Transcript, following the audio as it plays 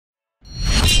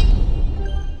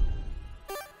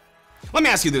Let me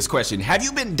ask you this question. Have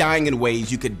you been dying in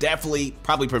ways you could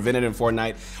probably prevent it in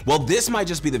Fortnite? Well, this might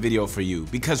just be the video for you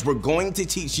because we're going to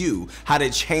teach you how to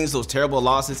change those terrible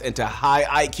losses into high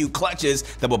IQ clutches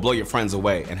that will blow your friends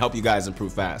away and help you guys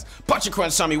improve fast. Punch your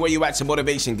crunch, Tommy, where you at, your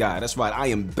motivation guy? That's right, I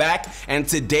am back, and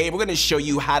today we're gonna show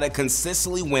you how to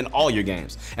consistently win all your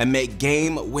games and make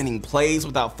game-winning plays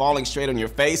without falling straight on your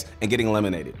face and getting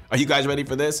eliminated. Are you guys ready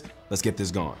for this? Let's get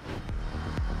this going.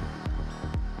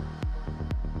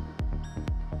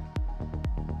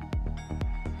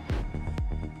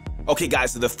 Okay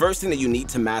guys, so the first thing that you need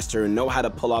to master and know how to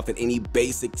pull off in any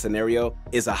basic scenario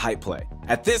is a hype play.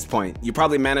 At this point, you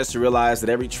probably managed to realize that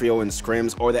every trio in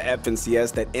scrims or the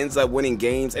FNCS that ends up winning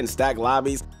games and stack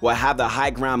lobbies will have the high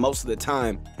ground most of the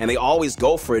time, and they always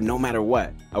go for it no matter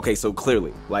what. Okay, so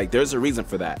clearly, there's a reason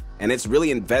for that. And it's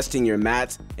really investing your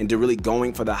mats into really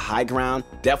going for the high ground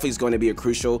definitely is going to be a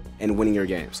crucial in winning your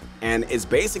games. And it's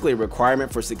basically a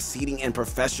requirement for succeeding in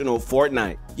professional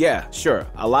Fortnite. Yeah, sure,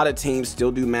 a lot of teams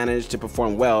still do manage to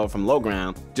perform well from low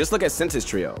ground. Just look at Sentis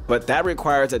Trio, but that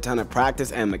requires a ton of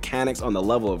practice and mechanics on the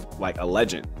level of a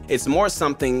legend. It's more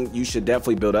something you should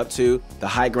definitely build up to. The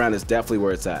high ground is definitely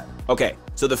where it's at. Okay,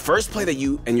 so the first play that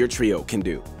you and your trio can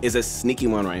do is a sneaky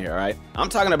one right here, all right? I'm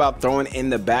talking about throwing in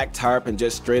the back tarp and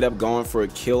just straight up going for a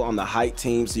kill on the height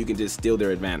team so you can just steal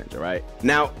their advantage, all right?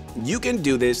 Now, you can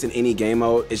do this in any game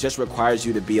mode. It just requires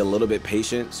you to be a little bit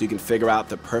patient so you can figure out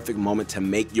the perfect moment to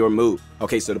make your move.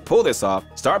 Okay, so to pull this off,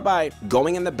 start by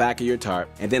going in the back of your tarp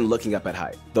and then looking up at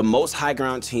height. The most high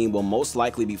ground team will most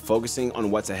likely be focusing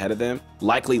on what's ahead of them,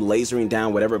 likely lasering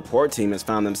down whatever poor team has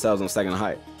found themselves on second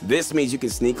height. This means you can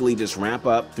sneakily just ramp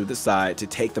up through the side to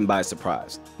take them by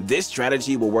surprise. This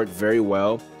strategy will work very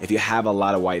well if you have a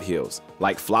lot of white heals,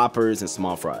 like floppers and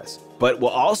small fries, but will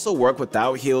also work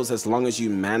without heals as long as you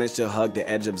manage to hug the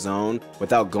edge of zone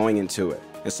without going into it.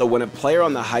 And so when a player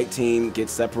on the height team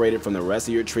gets separated from the rest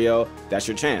of your trio, that's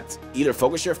your chance. Either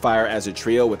focus your fire as a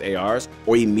trio with ARs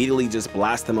or immediately just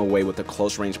blast them away with a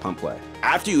close range pump play.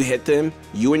 After you hit them,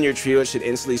 you and your trio should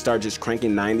instantly start just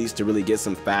cranking 90s to really get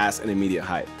some fast and immediate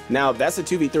height. Now that's a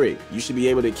 2v3. You should be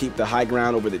able to keep the high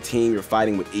ground over the team you're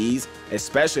fighting with ease,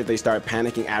 especially if they start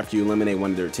panicking after you eliminate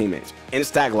one of their teammates. In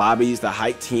stack lobbies, the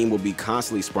height team will be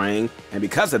constantly spraying, and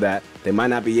because of that, they might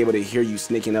not be able to hear you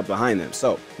sneaking up behind them.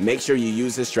 So make sure you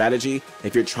use this strategy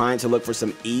if you're trying to look for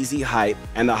some easy height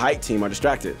and the height team are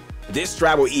distracted. This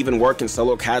strat will even work in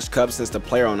solo cash cups since the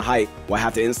player on height will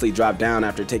have to instantly drop down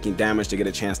after taking damage to get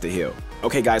a chance to heal.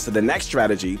 Okay guys, so the next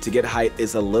strategy to get height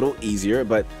is a little easier,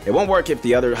 but it won't work if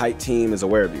the other height team is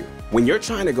aware of you. When you're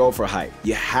trying to go for height,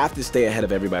 you have to stay ahead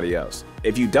of everybody else.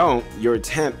 If you don't, your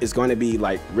attempt is going to be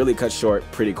really cut short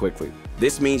pretty quickly.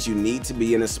 This means you need to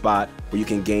be in a spot where you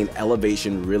can gain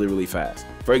elevation really fast.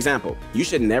 For example, you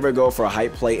should never go for a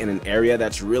height play in an area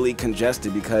that's really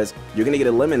congested because you're going to get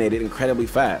eliminated incredibly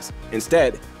fast.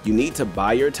 Instead, you need to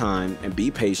buy your time and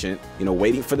be patient,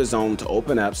 waiting for the zone to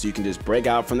open up so you can just break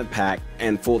out from the pack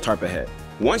and full tarp ahead.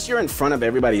 Once you're in front of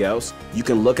everybody else, you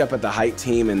can look up at the height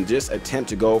team and just attempt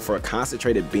to go for a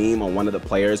concentrated beam on one of the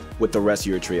players with the rest of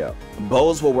your trio.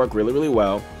 Bows will work really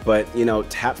well, but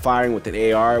tap firing with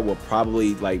an AR will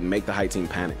probably make the height team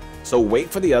panic. So wait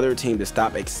for the other team to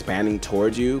stop expanding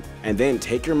towards you and then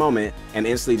take your moment and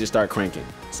instantly just start cranking.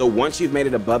 So once you've made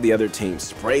it above the other team,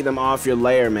 spray them off your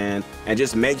layer, man, and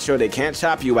just make sure they can't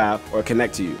chop you out or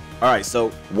connect to you. Alright, so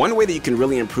one way that you can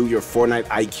really improve your Fortnite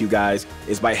IQ, guys,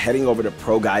 is by heading over to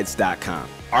ProGuides.com.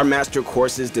 Our master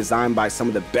courses designed by some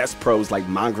of the best pros like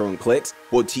Mongrel and Clicks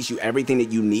will teach you everything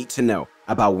that you need to know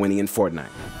about winning in Fortnite.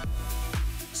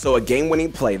 So a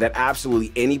game-winning play that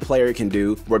absolutely any player can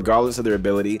do, regardless of their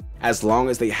ability, as long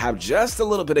as they have just a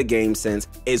little bit of game sense,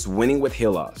 is winning with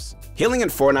heal-offs. Healing in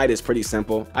Fortnite is pretty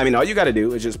simple. I mean, all you gotta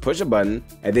do is just push a button,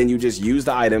 and then you just use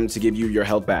the item to give you your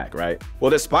health back, right?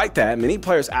 Well, despite that, many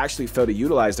players actually fail to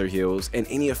utilize their heals in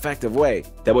any effective way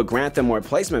that would grant them more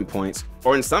placement points,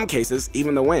 or in some cases,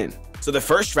 even the win. So the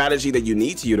first strategy that you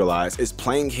need to utilize is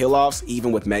playing heal-offs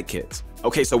even with medkits.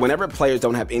 Okay, so whenever players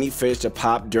don't have any fish to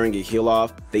pop during a heal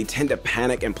off, they tend to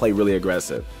panic and play really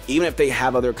aggressive, even if they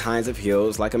have other kinds of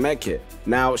heals like a med kit.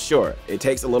 Now, sure, it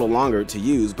takes a little longer to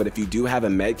use, but if you do have a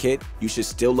med kit, you should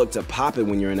still look to pop it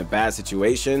when you're in a bad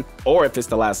situation or if it's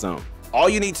the last zone. All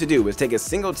you need to do is take a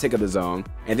single tick of the zone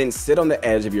and then sit on the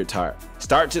edge of your tarp.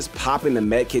 Start just popping the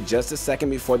med kit just a second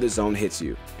before the zone hits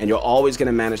you, and you're always going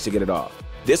to manage to get it off.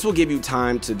 This will give you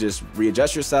time to just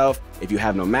readjust yourself if you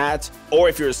have no match or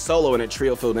if you're a solo in a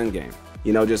trio filled endgame.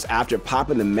 Just after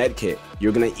popping the med kit,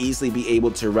 you're going to easily be able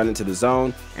to run into the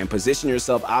zone and position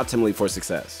yourself optimally for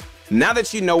success. Now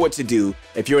that you know what to do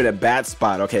if you're in a bad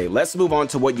spot, okay, let's move on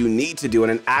to what you need to do in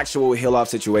an actual heal-off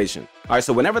situation. Alright,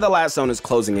 so whenever the last zone is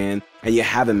closing in and you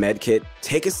have a med kit,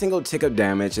 take a single tick of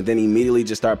damage and then immediately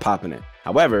just start popping it.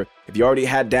 However, if you already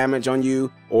had damage on you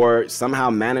or somehow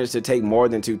managed to take more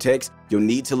than 2 ticks, you'll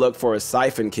need to look for a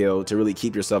siphon kill to really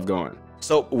keep yourself going.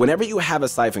 So whenever you have a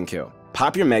siphon kill,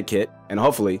 pop your med kit and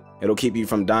hopefully it'll keep you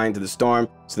from dying to the storm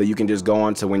so that you can just go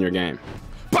on to win your game.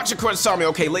 Bunch of course, Army.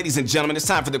 Okay, ladies and gentlemen, it's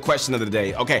time for the question of the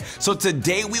day. Okay, so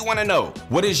today we want to know,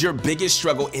 what is your biggest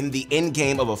struggle in the end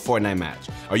game of a Fortnite match?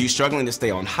 Are you struggling to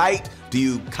stay on height? Do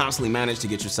you constantly manage to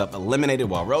get yourself eliminated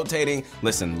while rotating?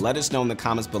 Listen, let us know in the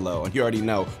comments below, and you already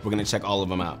know we're going to check all of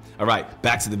them out. All right,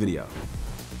 back to the video.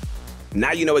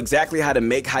 Now you know exactly how to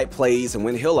make hype plays and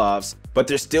win heal-offs, but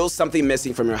there's still something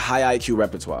missing from your high IQ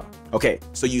repertoire. Okay,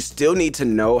 so you still need to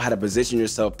know how to position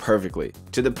yourself perfectly,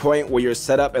 to the point where you're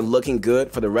set up and looking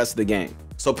good for the rest of the game.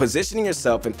 So positioning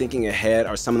yourself and thinking ahead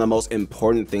are some of the most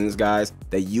important things, guys,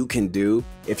 that you can do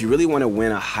if you really want to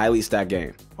win a highly stacked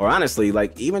game. Or honestly,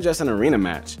 like even just an arena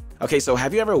match. Okay, so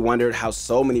have you ever wondered how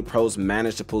so many pros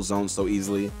manage to pull zones so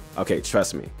easily? Okay,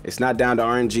 trust me, it's not down to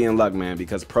RNG and luck, man,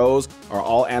 because pros are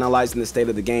all analyzing the state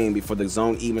of the game before the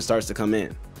zone even starts to come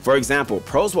in. For example,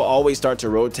 pros will always start to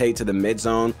rotate to the mid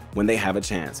zone when they have a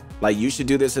chance. Like, you should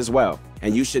do this as well.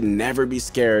 And you should never be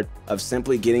scared of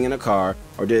simply getting in a car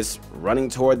or just running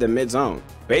toward the mid zone.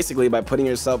 Basically, by putting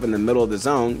yourself in the middle of the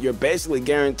zone, you're basically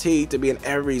guaranteed to be in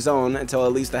every zone until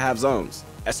at least the half zones.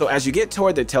 So as you get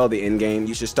toward the tail of the end game,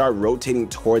 you should start rotating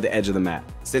toward the edge of the map,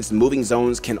 since moving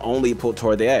zones can only pull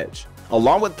toward the edge.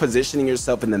 Along with positioning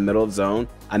yourself in the middle of zone,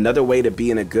 another way to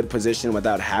be in a good position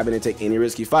without having to take any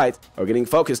risky fights or getting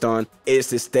focused on is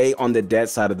to stay on the dead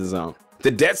side of the zone.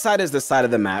 The dead side is the side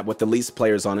of the map with the least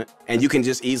players on it, and you can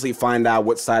just easily find out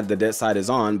what side the dead side is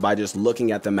on by just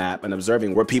looking at the map and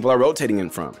observing where people are rotating in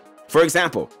from. For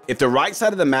example, if the right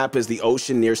side of the map is the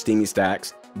ocean near Steamy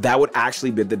Stacks, that would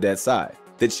actually be the dead side.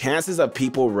 The chances of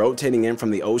people rotating in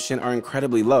from the ocean are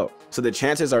incredibly low, so the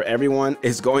chances are everyone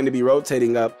is going to be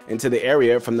rotating up into the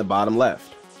area from the bottom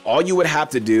left. All you would have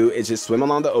to do is just swim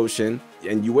along the ocean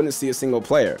and you wouldn't see a single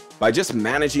player. By just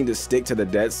managing to stick to the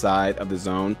dead side of the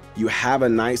zone, you have a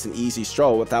nice and easy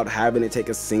stroll without having to take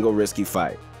a single risky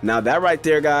fight. Now that right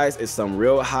there, guys, is some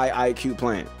real high IQ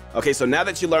playing. Okay, so now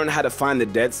that you learn how to find the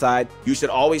dead side, you should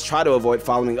always try to avoid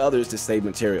following others to save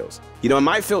materials. You know, it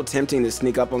might feel tempting to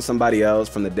sneak up on somebody else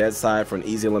from the dead side for an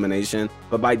easy elimination,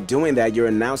 but by doing that, you're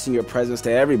announcing your presence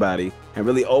to everybody and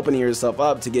really opening yourself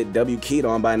up to get W keyed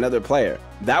on by another player.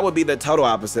 That would be the total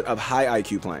opposite of high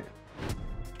IQ playing.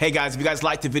 Hey guys, if you guys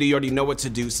liked the video, you already know what to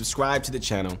do. Subscribe to the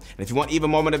channel. And if you want even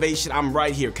more motivation, I'm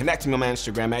right here. Connect with me on my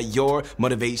Instagram at Your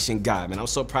Motivation Guy. Man, I'm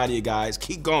so proud of you guys.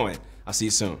 Keep going. I'll see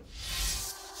you soon.